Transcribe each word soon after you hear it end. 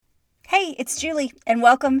Hey, it's Julie, and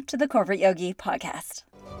welcome to the Corporate Yogi Podcast.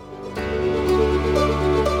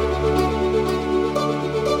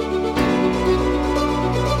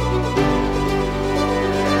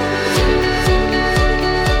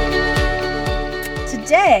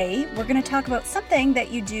 Today, we're going to talk about something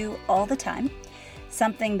that you do all the time,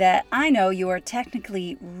 something that I know you are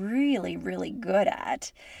technically really good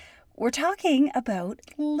at. We're talking about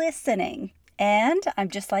listening. And I'm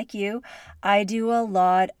just like you, I do a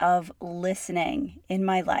lot of listening in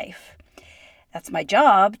my life. That's my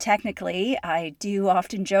job, technically. I do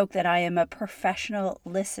often joke that I am a professional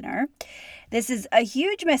listener. This is a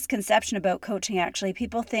huge misconception about coaching, actually.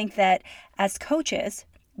 People think that as coaches,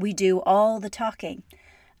 we do all the talking.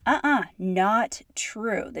 Not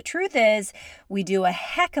true. The truth is, we do a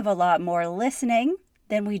heck of a lot more listening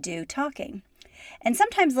than we do talking. And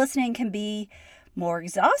sometimes listening can be more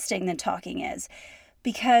exhausting than talking is,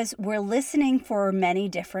 because we're listening for many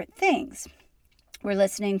different things. We're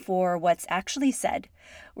listening for what's actually said.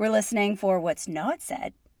 We're listening for what's not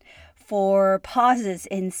said, for pauses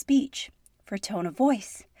in speech, for tone of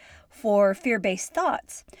voice, for fear-based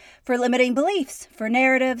thoughts, for limiting beliefs, for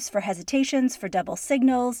narratives, for hesitations, for double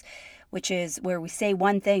signals, which is where we say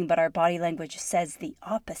one thing but our body language says the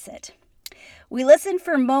opposite. We listen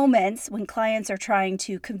for moments when clients are trying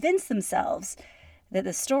to convince themselves that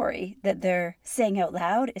the story that they're saying out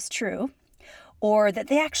loud is true, or that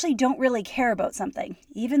they actually don't really care about something,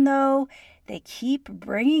 even though they keep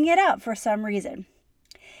bringing it up for some reason.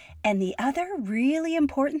 And the other really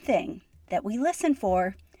important thing that we listen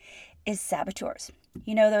for is saboteurs.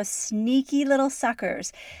 You know, those sneaky little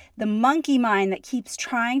suckers, the monkey mind that keeps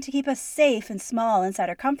trying to keep us safe and small inside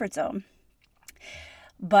our comfort zone.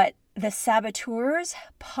 But the saboteurs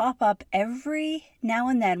pop up every now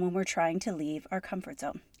and then when we're trying to leave our comfort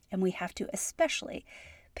zone, and we have to especially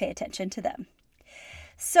pay attention to them.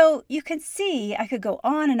 So you can see I could go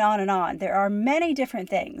on and on and on. There are many different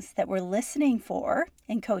things that we're listening for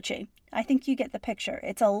in coaching. I think you get the picture.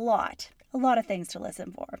 It's a lot of things to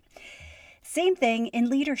listen for. Same thing in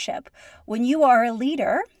leadership. When you are a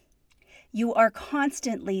leader, you are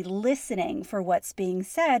constantly listening for what's being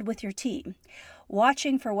said with your team,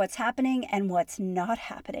 watching for what's happening and what's not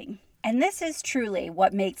happening. And this is truly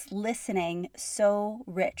what makes listening so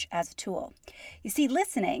rich as a tool. You see,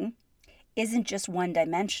 listening isn't just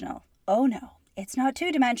one-dimensional. Oh no, it's not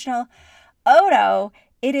two-dimensional. Oh no,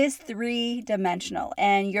 it is three-dimensional.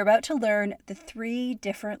 And you're about to learn the 3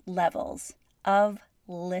 different levels of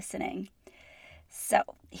listening. So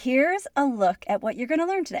here's a look at what you're going to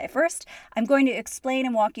learn today. First, I'm going to explain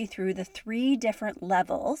and walk you through the 3 different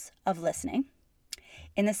levels of listening.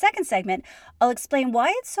 In the second segment, I'll explain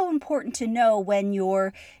why it's so important to know when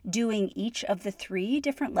you're doing each of the 3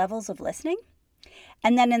 different levels of listening.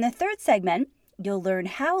 And then in the third segment, you'll learn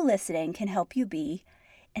how listening can help you be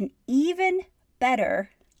an even better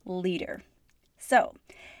leader. So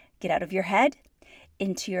get out of your head,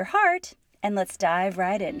 into your heart, and let's dive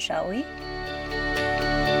right in, shall we?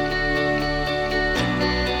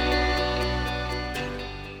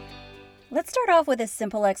 Let's start off with a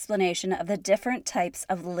simple explanation of the different types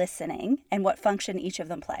of listening and what function each of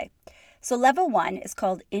them play. So level 1 is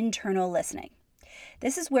called internal listening.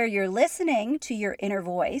 This is where you're listening to your inner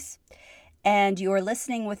voice and you're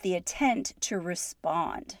listening with the intent to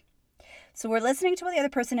respond. So we're listening to what the other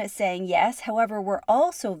person is saying, yes. However, we're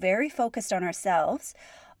also very focused on ourselves,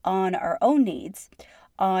 on our own needs,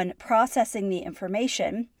 on processing the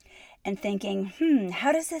information and thinking,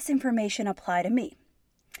 how does this information apply to me?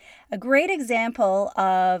 A great example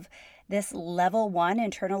of this level 1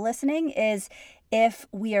 internal listening is if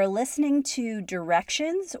we are listening to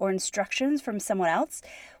directions or instructions from someone else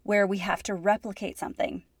where we have to replicate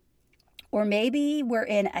something. Or maybe we're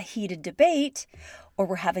in a heated debate or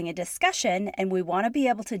we're having a discussion and we want to be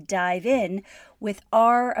able to dive in with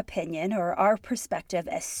our opinion or our perspective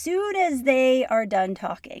as soon as they are done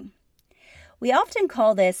talking. We often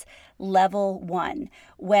call this level 1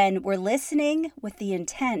 when we're listening with the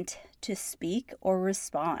intent to speak or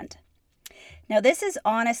respond. Now, this is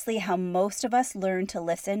honestly how most of us learn to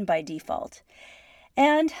listen by default.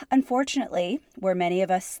 And unfortunately, where many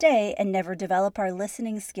of us stay and never develop our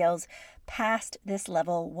listening skills past this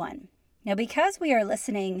level 1. Now, because we are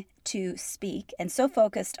listening to speak and so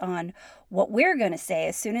focused on what we're going to say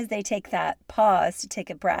as soon as they take that pause to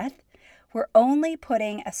take a breath, we're only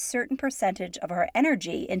putting a certain percentage of our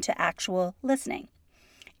energy into actual listening,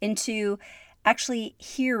 into actually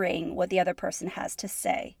hearing what the other person has to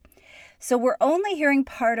say. So we're only hearing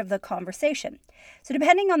part of the conversation. So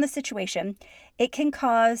depending on the situation, it can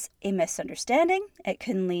cause a misunderstanding. It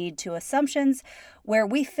can lead to assumptions where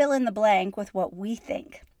we fill in the blank with what we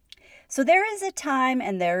think. So there is a time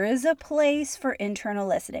and there is a place for internal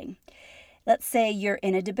listening. Let's say you're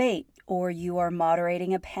in a debate or you are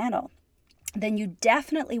moderating a panel. Then you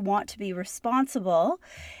definitely want to be responsible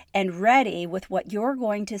and ready with what you're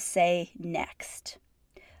going to say next.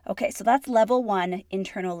 Okay, so that's level 1,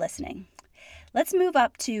 internal listening. Let's move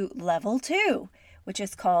up to level 2, which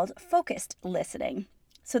is called focused listening.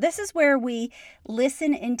 So this is where we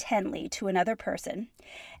listen intently to another person,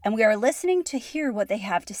 and we are listening to hear what they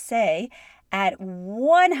have to say at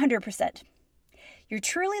 100%. You're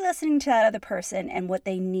truly listening to that other person and what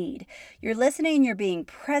they need. You're listening and you're being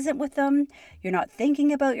present with them. You're not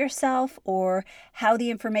thinking about yourself or how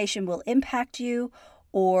the information will impact you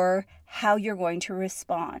or how you're going to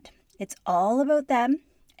respond. It's all about them,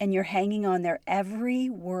 and you're hanging on their every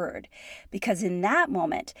word, because in that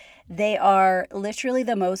moment, they are literally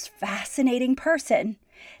the most fascinating person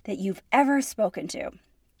that you've ever spoken to.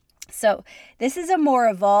 So this is a more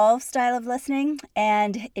evolved style of listening,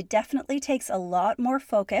 and it definitely takes a lot more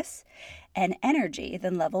focus and energy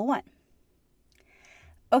than level 1.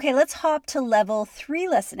 Okay, let's hop to level 3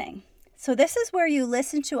 listening. So this is where you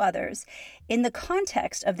listen to others in the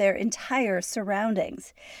context of their entire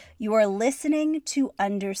surroundings. You are listening to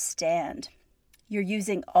understand. You're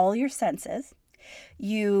using all your senses.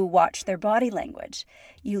 You watch their body language.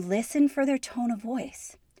 You listen for their tone of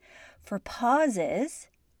voice, for pauses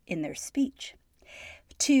in their speech,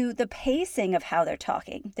 to the pacing of how they're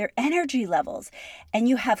talking, their energy levels, and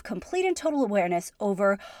you have complete and total awareness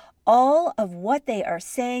over all of what they are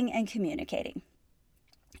saying and communicating.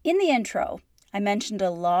 In the intro, I mentioned a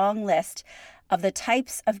long list of the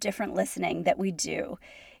types of different listening that we do.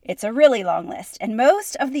 It's a really long list, and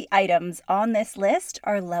most of the items on this list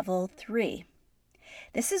are level 3.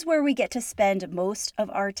 This is where we get to spend most of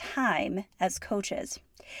our time as coaches.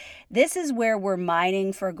 This is where we're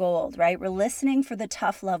mining for gold, right? We're listening for the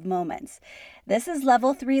tough love moments. This is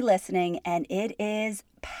level 3 listening, and it is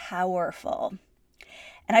powerful.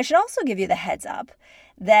 And I should also give you the heads up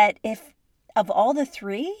that if of all the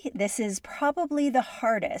 3, this is probably the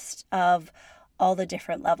hardest of all the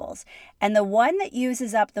different levels, and the one that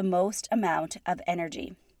uses up the most amount of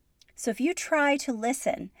energy. So if you try to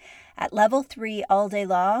listen at level 3 all day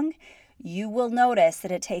long, you will notice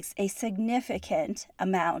that it takes a significant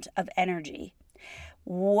amount of energy,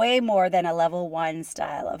 way more than a level 1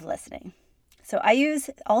 style of listening. So I use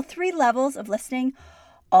all 3 levels of listening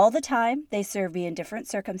all the time. They serve me in different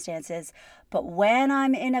circumstances, but when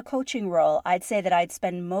I'm in a coaching role, I'd say that I'd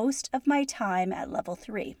spend most of my time at level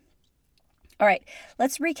 3. All right,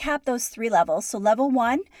 let's recap those 3 levels. So level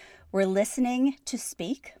 1, we're listening to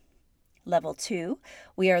speak. Level 2,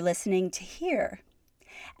 we are listening to hear.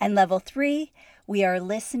 And level 3, we are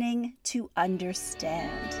listening to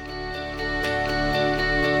understand.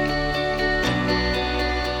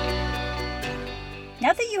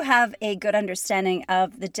 Now that you have a good understanding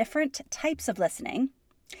of the different types of listening,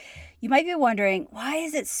 you might be wondering, why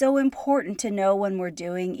is it so important to know when we're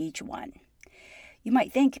doing each one? You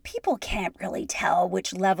might think, people can't really tell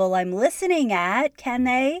which level I'm listening at, can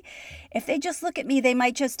they? If they just look at me, they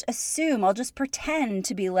might just assume I'll just pretend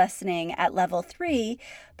to be listening at level 3,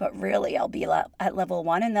 but really I'll be at level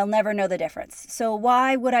 1 and they'll never know the difference. So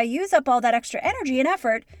why would I use up all that extra energy and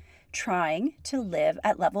effort trying to live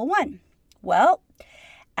at level 1? Well,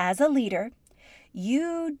 as a leader,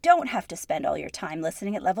 you don't have to spend all your time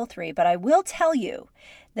listening at level 3, but I will tell you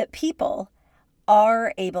that people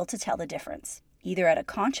are able to tell the difference, either at a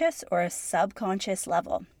conscious or a subconscious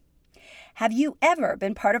level. Have you ever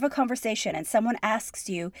been part of a conversation and someone asks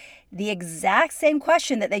you the exact same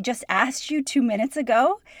question that they just asked you 2 minutes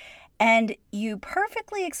ago, and you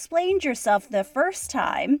perfectly explained yourself the first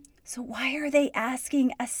time, so why are they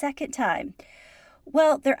asking a second time?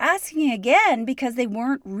 Well, they're asking again because they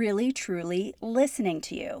weren't really truly listening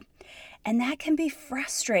to you. And that can be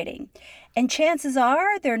frustrating. And chances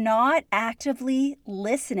are they're not actively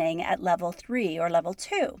listening at level 3 or level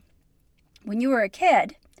 2. When you were a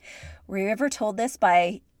kid, were you ever told this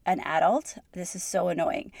by an adult? This is so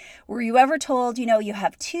annoying. Were you ever told, you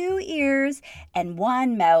have 2 ears and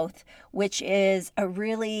 1 mouth, which is a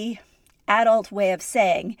really adult way of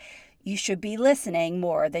saying you should be listening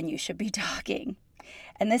more than you should be talking?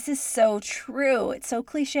 And this is so true. It's so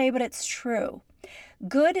cliche, but it's true.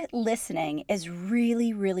 Good listening is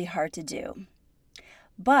really, really hard to do.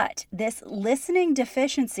 But this listening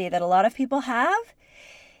deficiency that a lot of people have,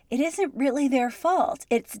 it isn't really their fault.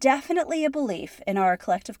 It's definitely a belief in our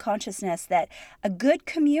collective consciousness that a good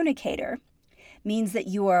communicator means that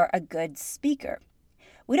you are a good speaker.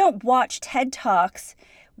 We don't watch TED Talks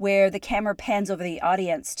where the camera pans over the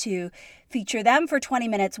audience to feature them for 20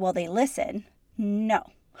 minutes while they listen.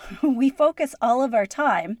 No, We focus all of our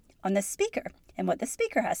time on the speaker and what the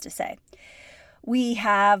speaker has to say. We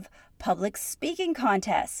have public speaking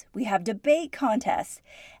contests, we have debate contests,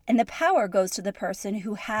 and the power goes to the person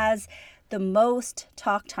who has the most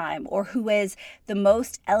talk time or who is the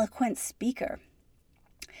most eloquent speaker.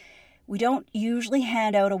 We don't usually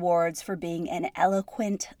hand out awards for being an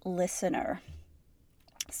eloquent listener.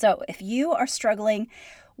 So if you are struggling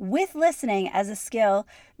with listening as a skill,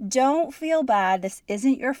 don't feel bad. This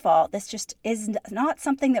isn't your fault. This just is not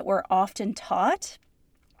something that we're often taught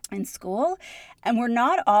in school, and we're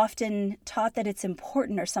not often taught that it's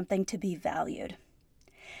important or something to be valued.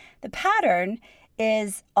 The pattern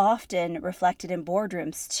is often reflected in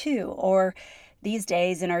boardrooms too, or these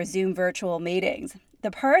days in our Zoom virtual meetings.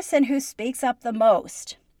 The person who speaks up the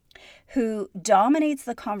most, who dominates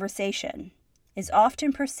the conversation, is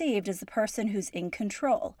often perceived as the person who's in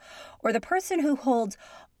control or the person who holds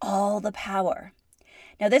all the power.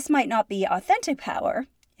 Now, this might not be authentic power.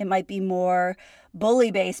 It might be more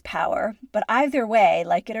bully-based power, but either way,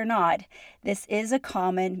 like it or not, this is a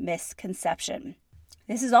common misconception.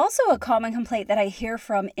 This is also a common complaint that I hear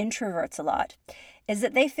from introverts a lot, is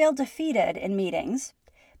that they feel defeated in meetings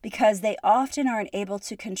because they often aren't able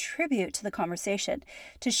to contribute to the conversation,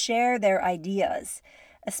 to share their ideas,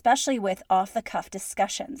 especially with off-the-cuff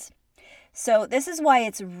discussions. So this is why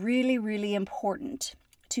it's really, really important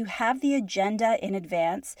to have the agenda in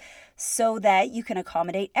advance so that you can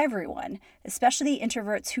accommodate everyone, especially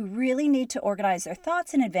introverts who really need to organize their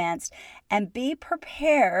thoughts in advance and be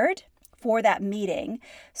prepared for that meeting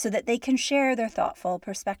so that they can share their thoughtful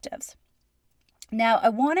perspectives. Now, I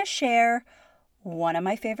want to share one of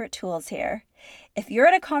my favorite tools here. If you're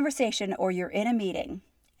in a conversation or you're in a meeting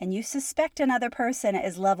and you suspect another person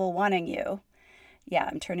is level one-ing you, yeah,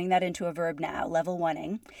 I'm turning that into a verb now, level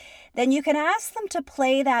one-ing, then you can ask them to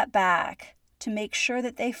play that back to make sure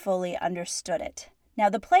that they fully understood it. Now,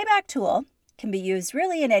 the playback tool can be used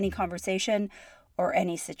really in any conversation or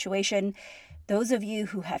any situation. Those of you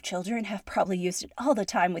who have children have probably used it all the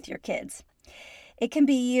time with your kids. It can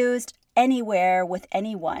be used anywhere with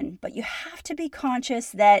anyone, but you have to be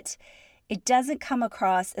conscious that it doesn't come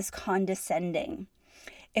across as condescending.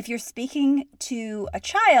 If you're speaking to a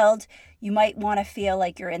child, you might want to feel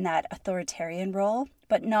like you're in that authoritarian role,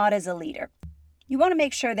 but not as a leader. You want to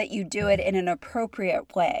make sure that you do it in an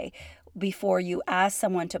appropriate way before you ask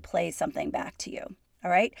someone to play something back to you.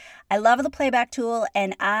 All right? I love the playback tool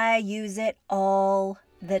and I use it all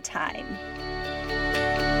the time.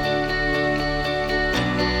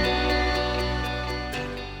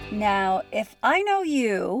 Now, if I know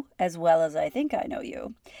you as well as I think I know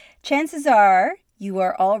you, chances are you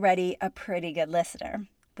are already a pretty good listener,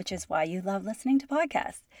 which is why you love listening to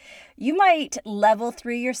podcasts. You might level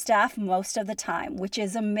 3 your staff most of the time, which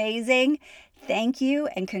is amazing. Thank you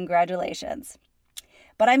and congratulations.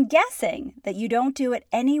 But I'm guessing that you don't do it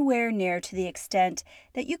anywhere near to the extent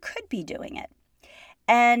that you could be doing it.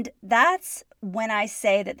 And that's when I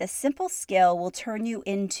say that this simple skill will turn you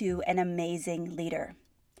into an amazing leader.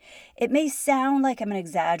 It may sound like I'm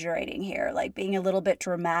exaggerating here, like being a little bit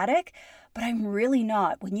dramatic, but I'm really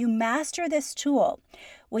not. When you master this tool,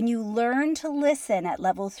 when you learn to listen at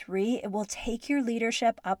level 3, it will take your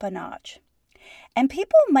leadership up a notch. And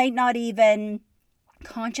people might not even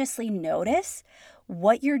consciously notice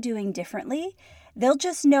what you're doing differently. They'll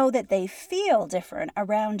just know that they feel different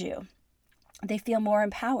around you. They feel more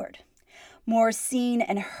empowered, more seen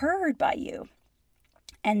and heard by you.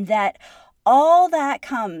 And that all that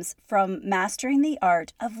comes from mastering the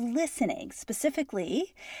art of listening,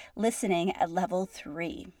 specifically listening at level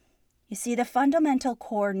 3. You see, the fundamental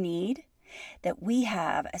core need that we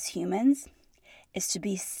have as humans is to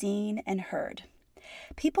be seen and heard.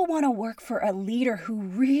 People want to work for a leader who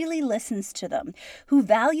really listens to them, who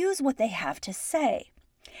values what they have to say.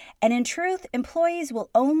 And in truth, employees will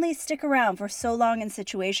only stick around for so long in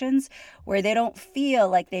situations where they don't feel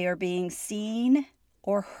like they are being seen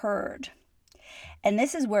or heard. And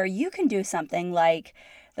this is where you can do something like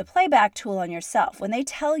the playback tool on yourself. When they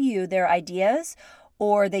tell you their ideas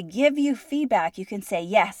or they give you feedback, you can say,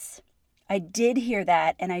 yes, I did hear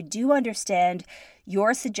that, and I do understand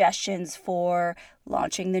your suggestions for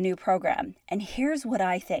launching the new program. And here's what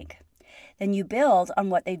I think. Then you build on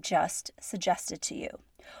what they've just suggested to you.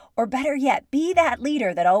 Or better yet, be that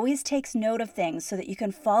leader that always takes note of things so that you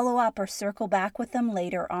can follow up or circle back with them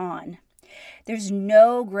later on. There's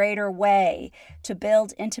no greater way to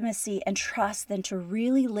build intimacy and trust than to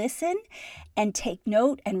really listen and take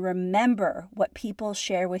note and remember what people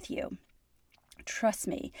share with you. Trust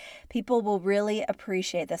me, people will really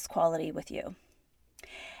appreciate this quality with you.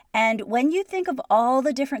 And when you think of all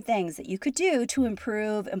the different things that you could do to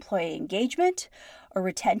improve employee engagement or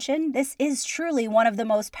retention, this is truly one of the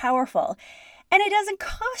most powerful. And it doesn't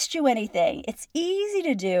cost you anything. It's easy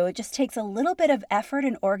to do. It just takes a little bit of effort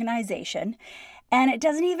and organization, and it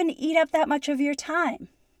doesn't even eat up that much of your time.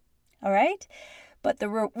 All right? But the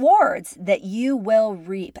rewards that you will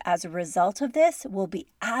reap as a result of this will be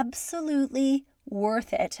absolutely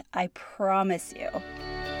worth it. I promise you.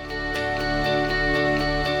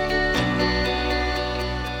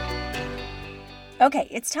 Okay,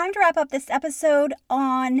 it's time to wrap up this episode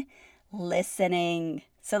on listening.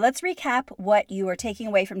 So let's recap what you are taking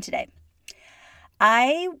away from today.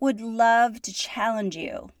 I would love to challenge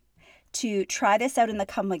you to try this out in the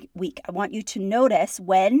coming week. I want you to notice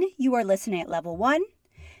when you are listening at level 1,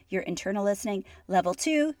 your internal listening, level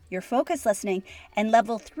 2, your focus listening, and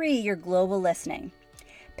level 3, your global listening.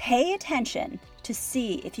 Pay attention to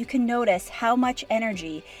see if you can notice how much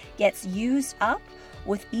energy gets used up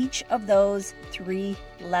with each of those 3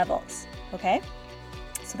 levels, okay?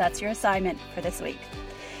 So that's your assignment for this week.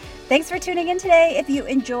 Thanks for tuning in today. If you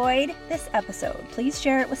enjoyed this episode, please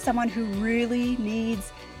share it with someone who really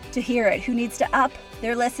needs to hear it, who needs to up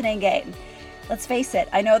their listening game. Let's face it,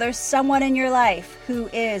 I know there's someone in your life who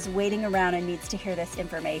is waiting around and needs to hear this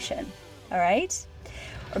information, all right?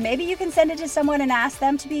 Or maybe you can send it to someone and ask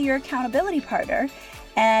them to be your accountability partner,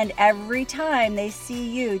 and every time they see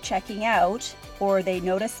you checking out or they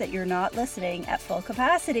notice that you're not listening at full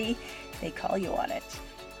capacity, they call you on it.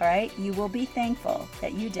 All right? You will be thankful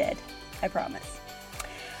that you did. I promise.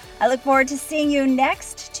 I look forward to seeing you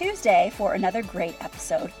next Tuesday for another great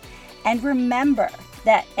episode. And remember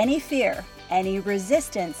that any fear, any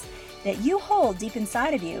resistance that you hold deep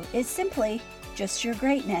inside of you is simply just your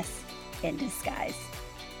greatness in disguise.